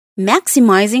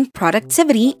Maximizing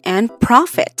productivity and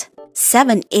profit.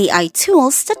 7 AI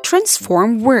tools that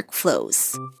transform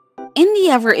workflows. In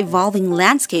the ever-evolving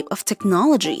landscape of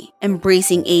technology,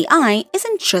 embracing AI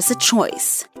isn't just a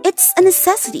choice, it's a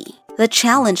necessity. The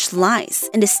challenge lies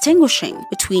in distinguishing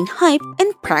between hype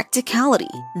and practicality.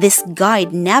 This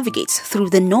guide navigates through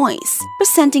the noise,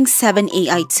 presenting 7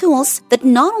 AI tools that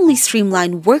not only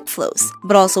streamline workflows,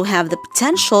 but also have the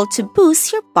potential to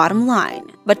boost your bottom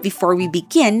line. But before we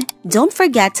begin, don't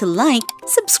forget to like,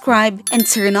 subscribe, and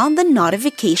turn on the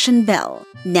notification bell.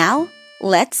 Now,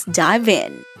 let's dive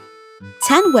in.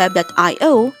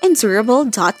 10web.io and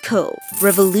durable.co,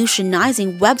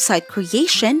 revolutionizing website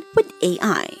creation with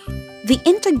AI. The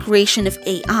integration of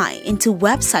AI into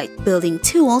website building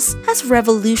tools has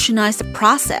revolutionized the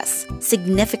process,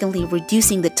 significantly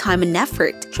reducing the time and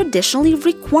effort traditionally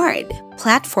required.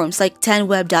 Platforms like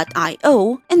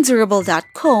 10web.io and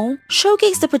durable.co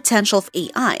showcase the potential of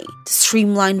AI to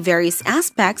streamline various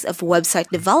aspects of website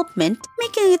development,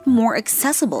 making it more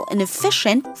accessible and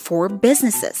efficient for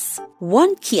businesses.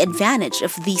 One key advantage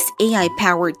of these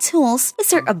AI-powered tools is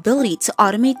their ability to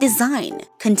automate design,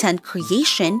 content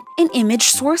creation, and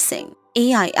image sourcing.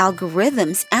 AI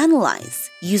algorithms analyze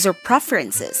user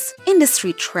preferences,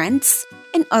 industry trends,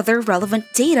 and other relevant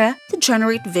data to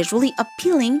generate visually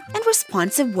appealing and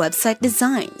responsive website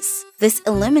designs. This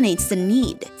eliminates the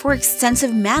need for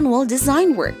extensive manual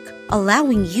design work,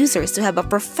 allowing users to have a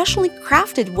professionally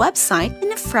crafted website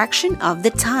in a fraction of the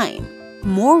time.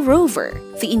 Moreover,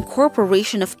 the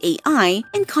incorporation of AI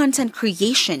in content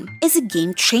creation is a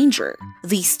game changer.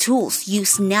 These tools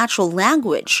use natural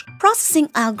language processing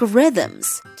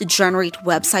algorithms to generate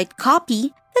website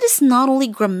copy that is not only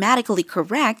grammatically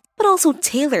correct, but also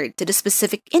tailored to the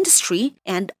specific industry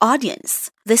and audience.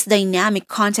 This dynamic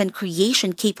content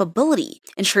creation capability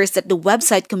ensures that the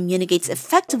website communicates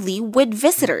effectively with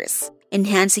visitors,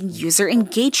 enhancing user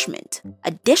engagement.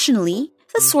 Additionally,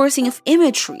 the sourcing of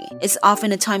imagery is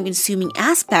often a time-consuming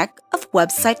aspect of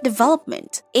website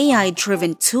development.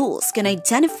 AI-driven tools can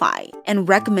identify and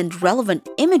recommend relevant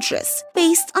images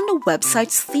based on the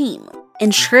website's theme,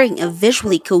 ensuring a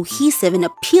visually cohesive and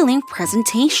appealing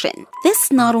presentation.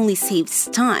 This not only saves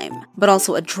time, but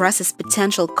also addresses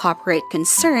potential copyright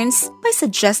concerns by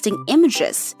suggesting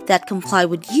images that comply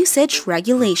with usage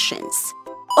regulations.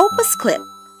 Opus Clip,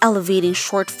 elevating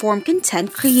short-form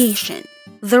content creation.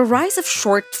 The rise of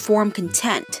short-form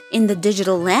content in the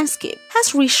digital landscape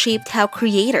has reshaped how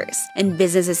creators and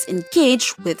businesses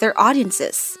engage with their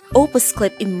audiences. Opus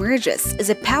Clip emerges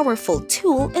as a powerful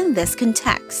tool in this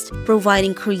context,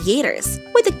 providing creators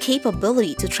with the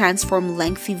capability to transform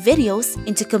lengthy videos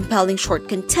into compelling short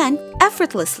content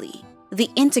effortlessly. The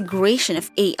integration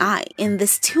of AI in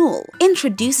this tool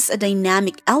introduces a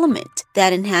dynamic element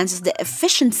that enhances the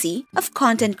efficiency of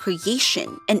content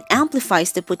creation and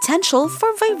amplifies the potential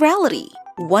for virality.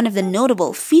 One of the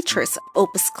notable features of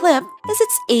Opus Clip is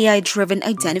its AI-driven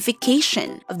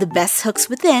identification of the best hooks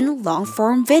within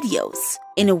long-form videos.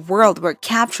 In a world where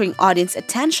capturing audience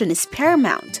attention is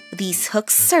paramount, these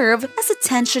hooks serve as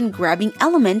attention-grabbing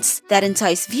elements that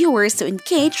entice viewers to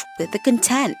engage with the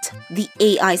content. The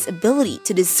AI's ability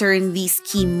to discern these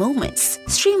key moments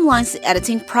streamlines the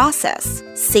editing process,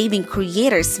 saving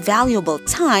creators valuable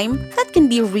time that can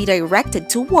be redirected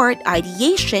toward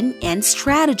ideation and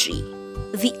strategy.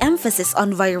 The emphasis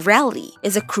on virality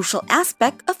is a crucial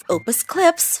aspect of Opus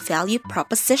Clip's value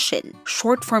proposition.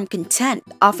 Short-form content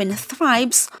often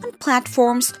thrives on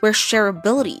platforms where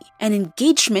shareability and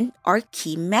engagement are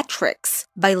key metrics.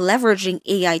 By leveraging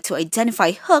AI to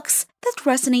identify hooks that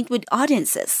resonate with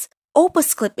audiences,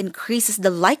 Opus Clip increases the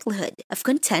likelihood of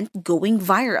content going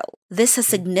viral. This has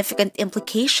significant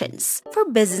implications for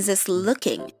businesses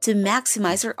looking to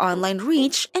maximize their online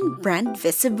reach and brand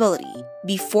visibility.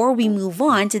 Before we move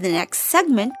on to the next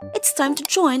segment, it's time to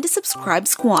join the Subscribe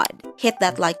Squad. Hit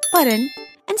that like button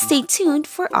and stay tuned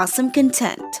for awesome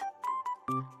content.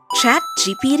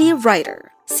 ChatGPT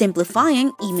Writer,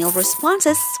 simplifying email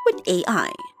responses with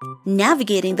AI.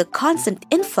 Navigating the constant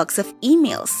influx of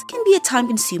emails can be a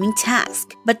time-consuming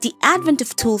task, but the advent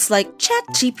of tools like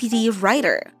ChatGPT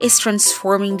Writer is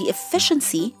transforming the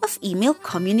efficiency of email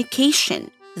communication.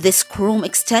 This Chrome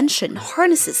extension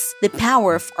harnesses the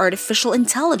power of artificial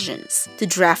intelligence to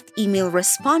draft email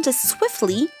responses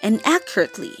swiftly and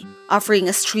accurately, offering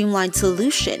a streamlined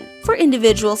solution for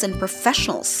individuals and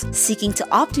professionals seeking to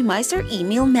optimize their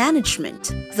email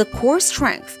management. The core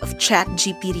strength of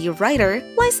ChatGPT Writer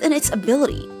lies in its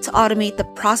ability to automate the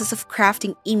process of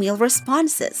crafting email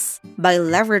responses. By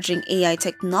leveraging AI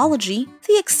technology,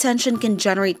 the extension can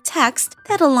generate text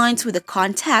that aligns with the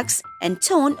context and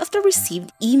tone of the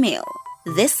received email.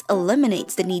 This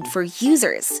eliminates the need for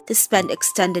users to spend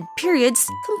extended periods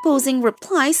composing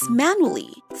replies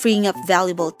manually, freeing up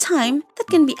valuable time that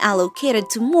can be allocated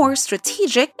to more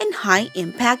strategic and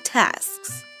high-impact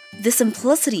tasks. The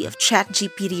simplicity of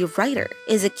ChatGPT Writer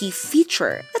is a key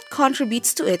feature that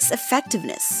contributes to its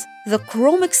effectiveness. The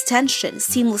Chrome extension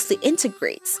seamlessly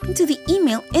integrates into the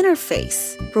email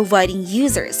interface, providing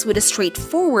users with a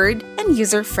straightforward and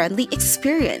user-friendly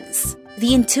experience.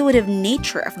 The intuitive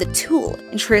nature of the tool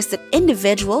ensures that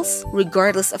individuals,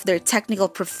 regardless of their technical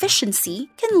proficiency,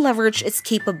 can leverage its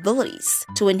capabilities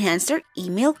to enhance their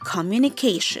email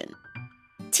communication.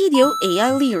 Tidio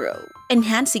AI Liro,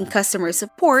 enhancing customer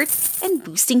support and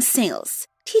boosting sales.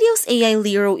 Tidio's AI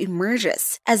Liro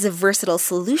emerges as a versatile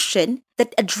solution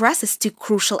that addresses two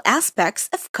crucial aspects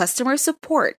of customer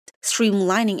support: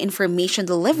 streamlining information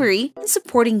delivery and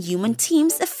supporting human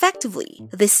teams effectively.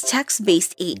 This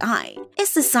text-based AI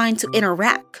is designed to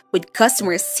interact with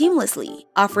customers seamlessly,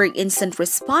 offering instant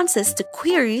responses to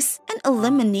queries and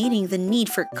eliminating the need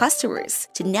for customers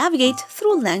to navigate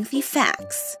through lengthy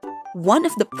facts. One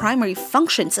of the primary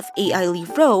functions of AI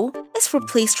Liro is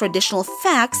replace traditional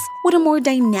facts with a more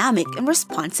dynamic and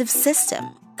responsive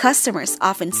system. Customers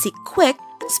often seek quick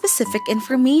and specific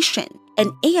information,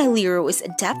 and AI Liro is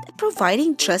adept at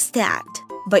providing just that.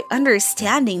 By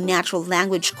understanding natural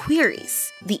language queries,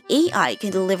 the AI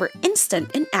can deliver instant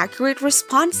and accurate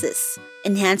responses,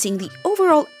 enhancing the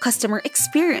overall customer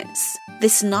experience.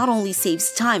 This not only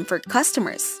saves time for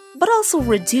customers, but also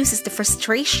reduces the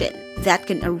frustration that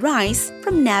can arise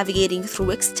from navigating through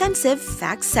extensive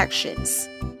fact sections.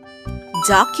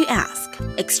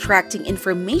 DocuAsk, extracting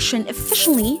information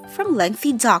efficiently from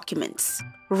lengthy documents.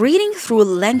 Reading through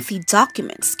lengthy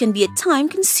documents can be a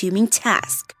time-consuming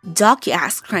task.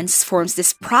 DocuAsk transforms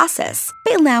this process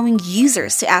by allowing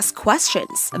users to ask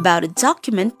questions about a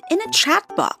document in a chat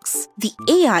box. The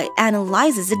AI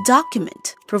analyzes the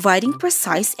document, providing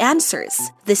precise answers.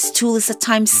 This tool is a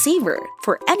time saver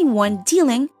for anyone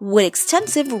dealing with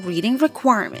extensive reading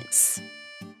requirements.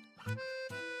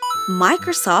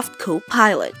 Microsoft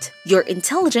Copilot, your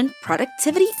intelligent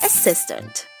productivity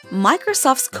assistant.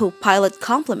 Microsoft's Copilot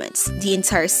complements the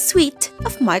entire suite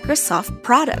of Microsoft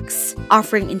products,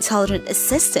 offering intelligent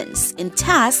assistance in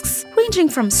tasks ranging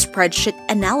from spreadsheet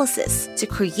analysis to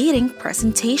creating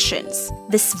presentations.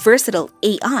 This versatile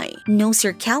AI knows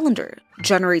your calendar,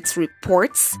 generates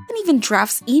reports, and even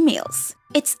drafts emails.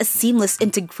 It's a seamless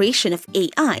integration of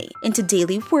AI into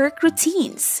daily work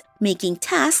routines, making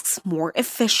tasks more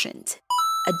efficient.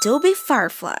 Adobe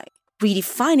Firefly,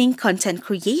 redefining content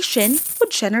creation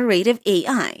with generative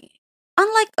AI.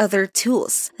 Unlike other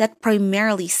tools that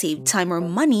primarily save time or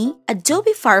money,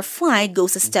 Adobe Firefly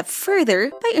goes a step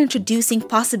further by introducing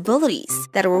possibilities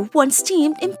that were once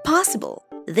deemed impossible.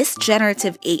 This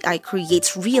generative AI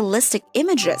creates realistic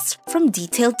images from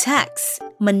detailed text,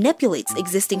 manipulates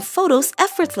existing photos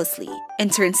effortlessly,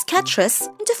 and turns sketches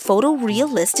into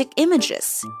photorealistic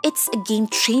images. It's a game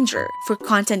changer for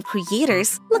content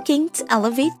creators looking to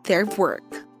elevate their work.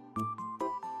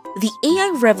 The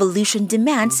AI revolution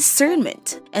demands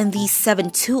discernment, and these 7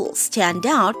 tools stand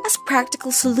out as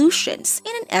practical solutions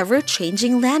in an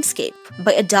ever-changing landscape.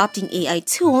 By adopting AI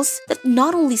tools that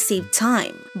not only save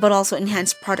time, but also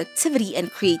enhance productivity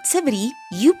and creativity,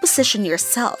 you position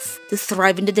yourself to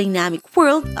thrive in the dynamic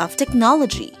world of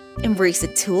technology. Embrace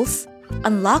the tools,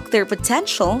 unlock their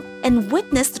potential, and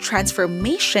witness the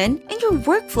transformation in your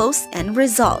workflows and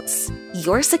results.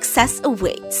 Your success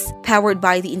awaits, powered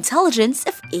by the intelligence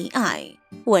of AI.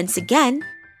 Once again,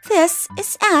 this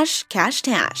is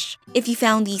AshCashStash. If you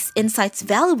found these insights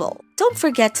valuable, don't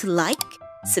forget to like,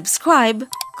 subscribe,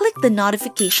 click the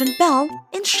notification bell,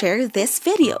 and share this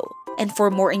video. And for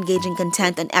more engaging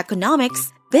content on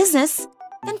economics, business,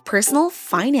 and personal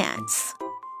finance.